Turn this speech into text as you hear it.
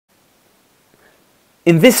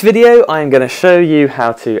In this video, I'm going to show you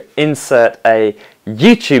how to insert a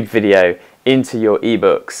YouTube video into your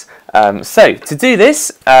ebooks. So to do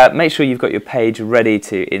this, make sure you've got your page ready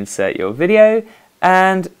to insert your video,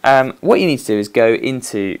 and what you need to do is go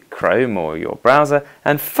into Chrome or your browser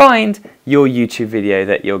and find your YouTube video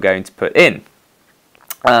that you're going to put in.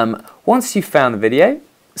 Once you've found the video,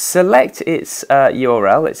 select its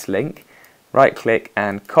URL, its link, right click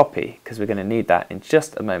and copy, because we're going to need that in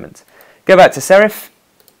just a moment. Go back to Serif,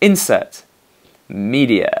 insert,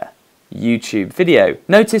 media, YouTube video.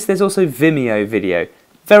 Notice there's also Vimeo video.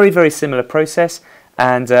 Very, very similar process,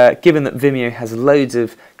 and given that Vimeo has loads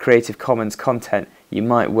of Creative Commons content, you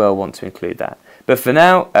might well want to include that. But for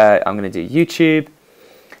now, I'm going to do YouTube,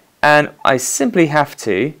 and I simply have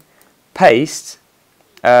to paste,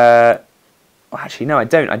 actually no I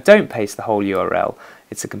don't paste the whole URL,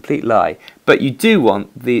 it's a complete lie, but you do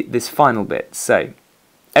want this final bit. So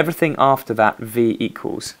everything after that V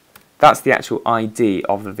equals, that's the actual ID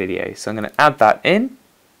of the video. So I'm going to add that in,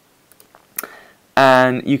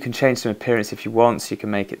 and you can change some appearance if you want, so you can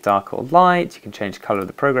make it dark or light, you can change the colour of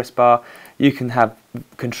the progress bar, you can have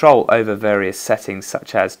control over various settings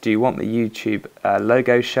such as, do you want the YouTube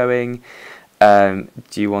logo showing, do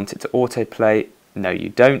you want it to autoplay? No you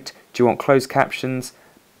don't. Do you want closed captions?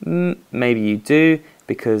 Maybe you do,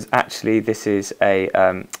 because actually this is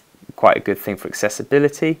a quite a good thing for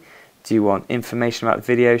accessibility. Do you want information about the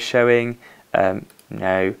video showing?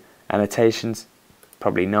 No. Annotations?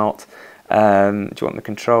 Probably not. Do you want the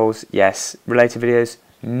controls? Yes. Related videos?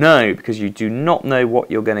 No, because you do not know what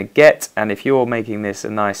you're going to get, and if you're making this a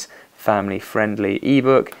nice family-friendly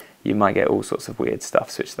ebook, you might get all sorts of weird stuff.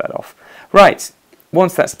 Switch that off. Right,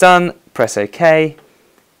 once that's done, press OK.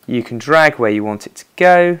 You can drag where you want it to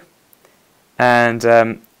go, and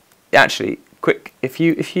actually, quick, if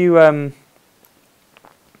you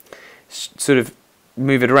sort of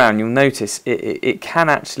move it around, you'll notice it can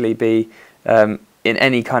actually be in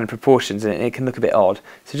any kind of proportions, and it can look a bit odd.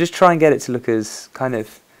 So just try and get it to look as kind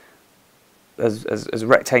of as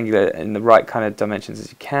rectangular in the right kind of dimensions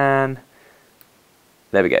as you can.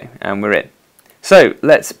 There we go, and we're in. So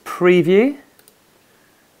let's preview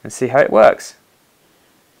and see how it works.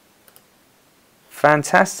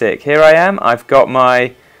 Fantastic, here I am. I've got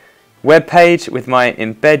my web page with my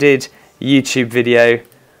embedded YouTube video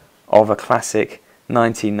of a classic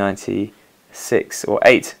 1996 or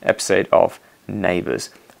 8 episode of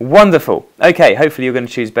Neighbours. Wonderful. Okay, hopefully you're going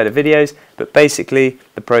to choose better videos, but basically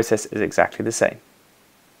the process is exactly the same.